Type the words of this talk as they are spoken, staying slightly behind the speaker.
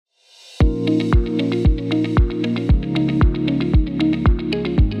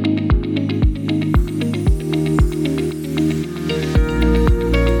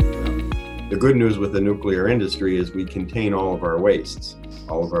nuclear industry is we contain all of our wastes,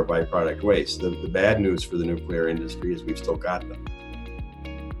 all of our byproduct waste. The bad news for the nuclear industry is we've still got them.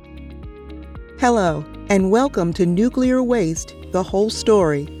 Hello, and welcome to Nuclear Waste, The Whole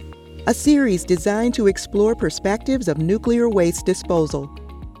Story, a series designed to explore perspectives of nuclear waste disposal.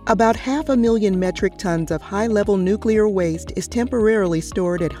 About 500,000 metric tons of high-level nuclear waste is temporarily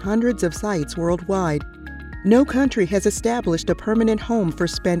stored at hundreds of sites worldwide. No country has established a permanent home for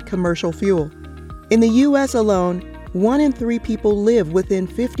spent commercial fuel. In the U.S. alone, 1 in 3 people live within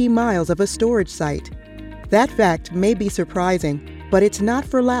 50 miles of a storage site. That fact may be surprising, but it's not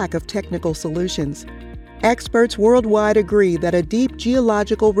for lack of technical solutions. Experts worldwide agree that a deep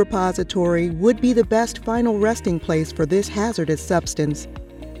geological repository would be the best final resting place for this hazardous substance.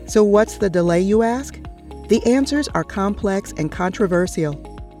 So what's the delay, you ask? The answers are complex and controversial.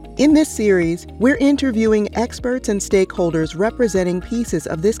 In this series, we're interviewing experts and stakeholders representing pieces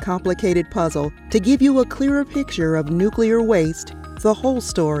of this complicated puzzle to give you a clearer picture of nuclear waste, the whole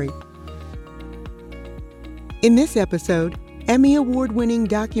story. In this episode, Emmy Award-winning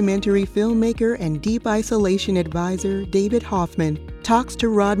documentary filmmaker and deep isolation advisor David Hoffman talks to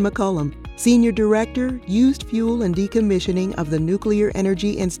Rod McCollum, Senior Director, Used Fuel and Decommissioning of the Nuclear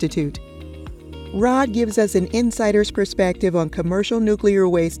Energy Institute. Rod gives us an insider's perspective on commercial nuclear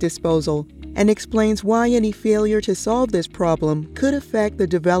waste disposal and explains why any failure to solve this problem could affect the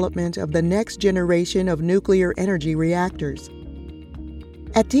development of the next generation of nuclear energy reactors.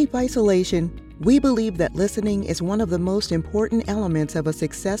 At Deep Isolation, we believe that listening is one of the most important elements of a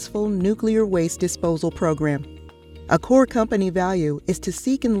successful nuclear waste disposal program. A core company value is to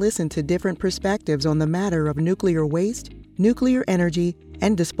seek and listen to different perspectives on the matter of nuclear waste, nuclear energy,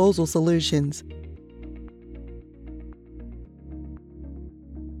 and disposal solutions.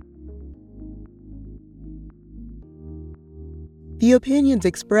 The opinions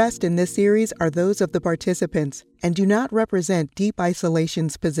expressed in this series are those of the participants and do not represent Deep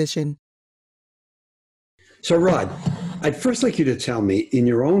Isolation's position. So, Rod, I'd first like you to tell me, in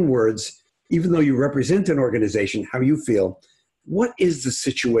your own words, even though you represent an organization, how you feel. What is the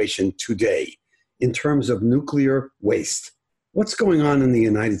situation today in terms of nuclear waste? What's going on in the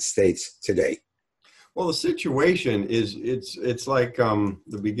United States today? Well, the situation is, it's like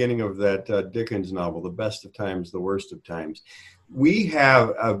the beginning of that Dickens novel, The Best of Times, The Worst of Times. We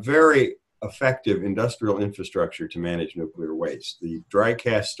have a very effective industrial infrastructure to manage nuclear waste. The dry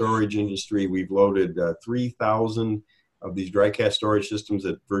cask storage industry, we've loaded 3,000 of these dry cask storage systems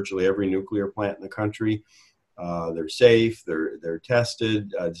at virtually every nuclear plant in the country. They're safe, they're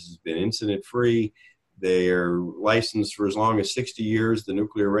tested, this has been incident-free. They're licensed for as long as 60 years. The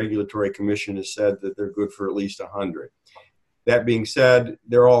Nuclear Regulatory Commission has said that they're good for at least 100. That being said,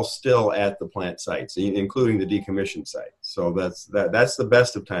 they're all still at the plant sites, including the decommissioned site. So that's the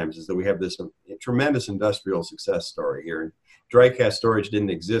best of times, is that we have this tremendous industrial success story here. Dry cask storage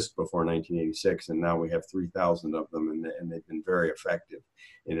didn't exist before 1986, and now we have 3,000 of them, and they've been very effective.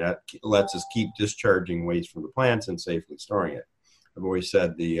 And that lets us keep discharging waste from the plants and safely storing it. I've always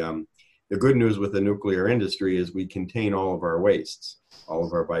said the good news with the nuclear industry is we contain all of our wastes, all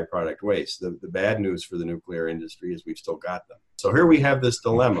of our byproduct waste. The bad news for the nuclear industry is we've still got them. So here we have this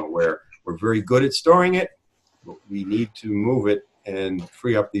dilemma where we're very good at storing it, but we need to move it and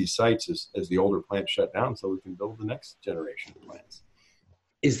free up these sites as the older plants shut down so we can build the next generation of plants.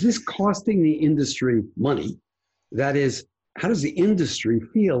 Is this costing the industry money? That is, how does the industry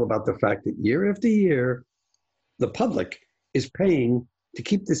feel about the fact that year after year, the public is paying to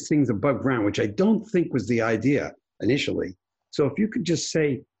keep these things above ground, which I don't think was the idea initially. So if you could just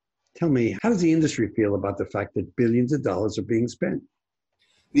tell me, how does the industry feel about the fact that billions of dollars are being spent?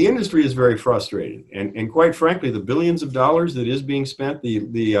 The industry is very frustrated. And quite frankly, the billions of dollars that is being spent,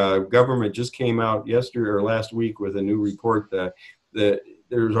 the government just came out yesterday or last week with a new report that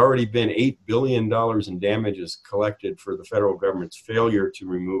there's already been $8 billion in damages collected for the federal government's failure to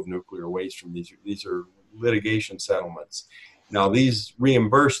remove nuclear waste from these. These are litigation settlements. Now, these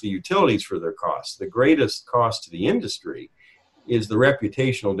reimburse the utilities for their costs. The greatest cost to the industry is the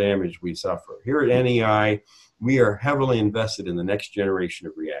reputational damage we suffer. Here at NEI, we are heavily invested in the next generation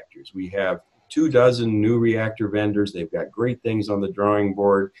of reactors. We have 24 new reactor vendors. They've got great things on the drawing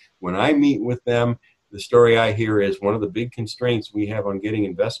board. When I meet with them, the story I hear is one of the big constraints we have on getting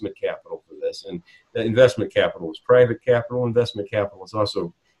investment capital for this. And that investment capital is private capital. Investment capital is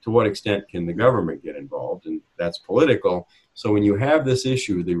also, to what extent can the government get involved? And that's political. So when you have this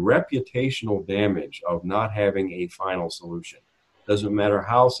issue, the reputational damage of not having a final solution, doesn't matter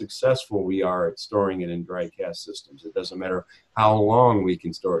how successful we are at storing it in dry cask systems. It doesn't matter how long we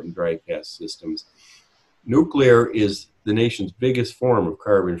can store it in dry cask systems. Nuclear is the nation's biggest form of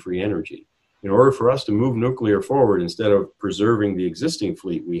carbon-free energy. in order for us to move nuclear forward instead of preserving the existing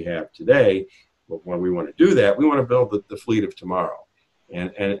fleet we have today, when we want to do that, we want to build the fleet of tomorrow.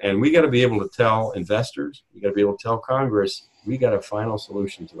 And we got to be able to tell investors, we got to be able to tell Congress, we got a final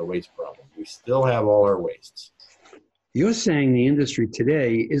solution to the waste problem. We still have all our wastes. You're saying the industry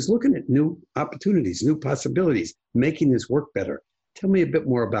today is looking at new opportunities, new possibilities, making this work better. Tell me a bit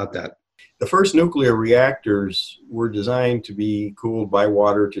more about that. The first nuclear reactors were designed to be cooled by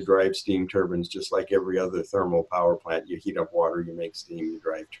water to drive steam turbines, just like every other thermal power plant. You heat up water, you make steam, you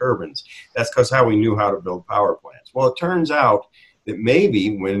drive turbines. That's because how we knew how to build power plants. Well, it turns out that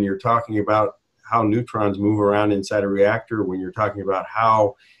maybe when you're talking about how neutrons move around inside a reactor, when you're talking about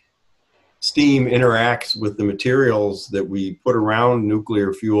how steam interacts with the materials that we put around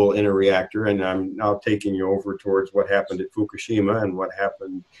nuclear fuel in a reactor, and I'm now taking you over towards what happened at Fukushima and what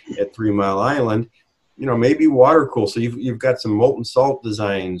happened at 3 Mile Island, maybe water cool. So you've got some molten salt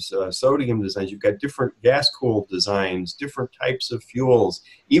designs, sodium designs, you've got different gas cooled designs, different types of fuels.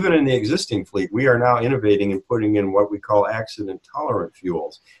 Even in the existing fleet, we are now innovating and putting in what we call accident tolerant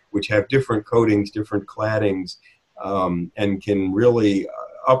fuels, which have different coatings, different claddings, and can really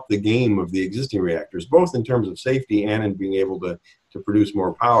up the game of the existing reactors, both in terms of safety and in being able to produce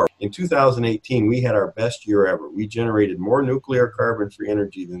more power. In 2018, we had our best year ever. We generated more nuclear carbon-free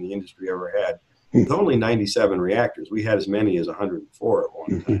energy than the industry ever had. With only 97 reactors, we had as many as 104 at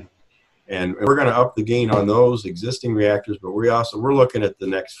one time. And we're going to up the gain on those existing reactors, but we're looking at the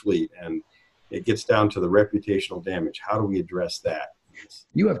next fleet, and it gets down to the reputational damage. How do we address that?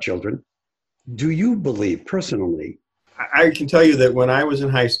 You have children. Do you believe personally? I can tell you that when I was in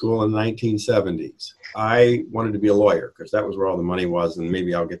high school in the 1970s, I wanted to be a lawyer because that was where all the money was, and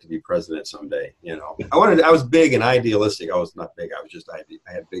maybe I'll get to be president someday. I was big and idealistic. I was not big.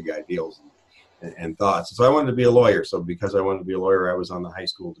 I had big ideals and thoughts. So I wanted to be a lawyer. So because I wanted to be a lawyer, I was on the high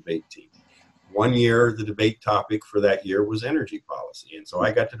school debate team. One year, the debate topic for that year was energy policy, and so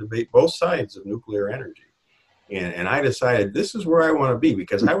I got to debate both sides of nuclear energy. And I decided this is where I want to be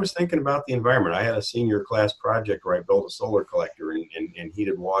because I was thinking about the environment. I had a senior class project where I built a solar collector and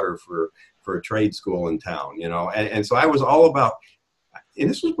heated water for a trade school in town, and so I was all about, and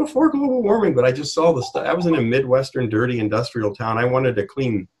this was before global warming, but I just saw the stuff. I was in a Midwestern dirty industrial town. I wanted a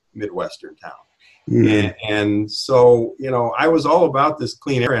clean Midwestern town. And so, I was all about this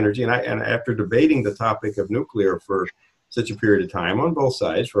clean air energy. And after debating the topic of nuclear for such a period of time on both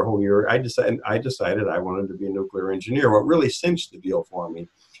sides for a whole year, I decided I wanted to be a nuclear engineer. What really cinched the deal for me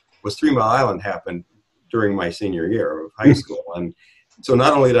was 3 Mile Island happened during my senior year of high school. And so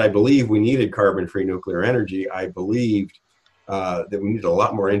not only did I believe we needed carbon-free nuclear energy, I believed that we needed a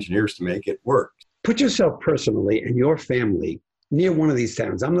lot more engineers to make it work. Put yourself personally and your family near one of these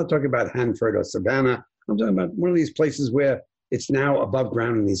towns. I'm not talking about Hanford or Savannah. I'm talking about one of these places where it's now above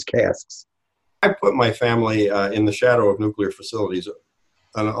ground in these casks. I put my family in the shadow of nuclear facilities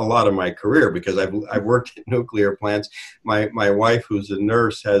a lot of my career because I've worked in nuclear plants. My wife, who's a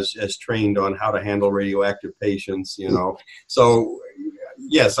nurse, has trained on how to handle radioactive patients. So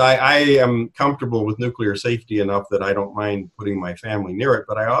yes, I am comfortable with nuclear safety enough that I don't mind putting my family near it.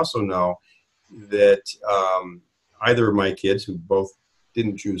 But I also know that either of my kids, who both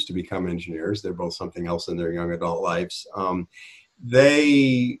didn't choose to become engineers, they're both something else in their young adult lives,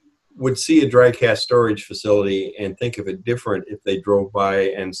 they would see a dry cast storage facility and think of it different if they drove by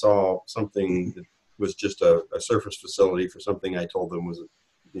and saw something that was just a surface facility for something I told them was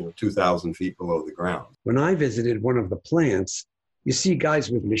 2,000 feet below the ground. When I visited one of the plants, you see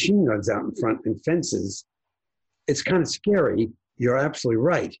guys with machine guns out in front and fences. It's kind of scary. You're absolutely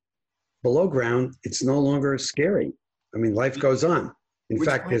right. Below ground, it's no longer scary. I mean, life goes on. In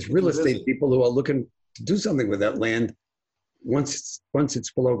fact, there's real estate people who are looking to do something with that land once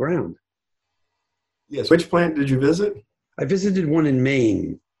it's below ground. Yes. Which plant did you visit? I visited one in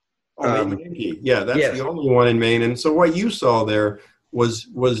Maine. Yeah, that's the only one in Maine. And so what you saw there was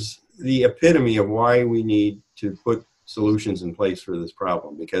the epitome of why we need to put solutions in place for this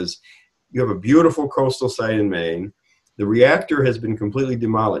problem, because you have a beautiful coastal site in Maine. The reactor has been completely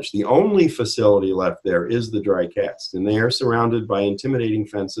demolished. The only facility left there is the dry cast, and they are surrounded by intimidating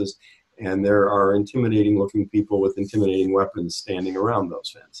fences, and there are intimidating looking people with intimidating weapons standing around those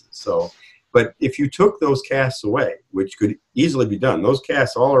fences. So, but if you took those casts away, which could easily be done, those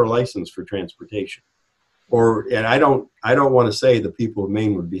casts all are licensed for transportation. And I don't want to say the people of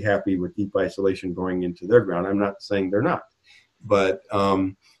Maine would be happy with deep isolation going into their ground. I'm not saying they're not. But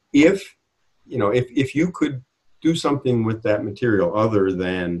if you could do something with that material other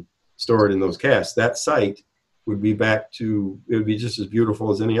than store it in those casts, that site would be it would be just as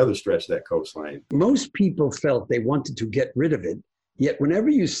beautiful as any other stretch of that coastline. Most people felt they wanted to get rid of it, yet whenever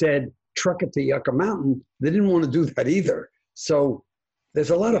you said truck it to Yucca Mountain, they didn't want to do that either. So there's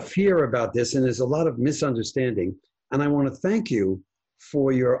a lot of fear about this, and there's a lot of misunderstanding. And I want to thank you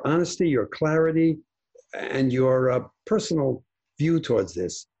for your honesty, your clarity, and your personal view towards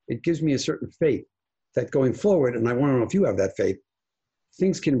this. It gives me a certain faith that going forward, and I want to know if you have that faith,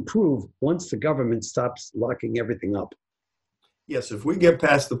 things can improve once the government stops locking everything up. Yes, if we get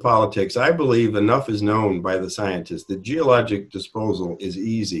past the politics, I believe enough is known by the scientists that geologic disposal is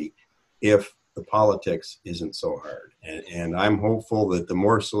easy if the politics isn't so hard. And I'm hopeful that the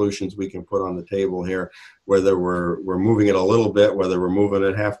more solutions we can put on the table here, whether we're moving it a little bit, whether we're moving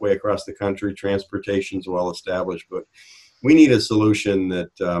it halfway across the country, transportation's well established, but we need a solution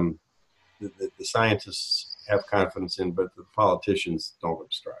that the scientists have confidence in, but the politicians don't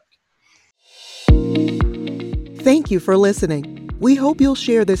obstruct. Thank you for listening. We hope you'll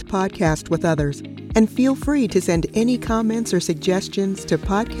share this podcast with others, and feel free to send any comments or suggestions to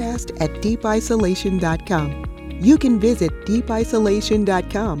podcast@deepisolation.com. You can visit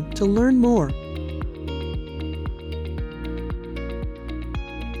deepisolation.com to learn more.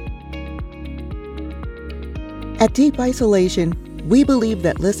 At Deep Isolation, we believe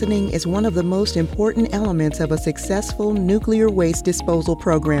that listening is one of the most important elements of a successful nuclear waste disposal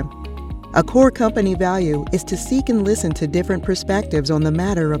program. A core company value is to seek and listen to different perspectives on the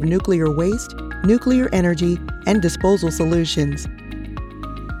matter of nuclear waste, nuclear energy, and disposal solutions.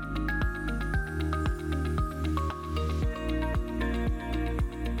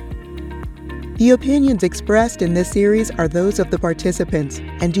 The opinions expressed in this series are those of the participants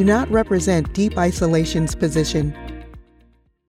and do not represent Deep Isolation's position.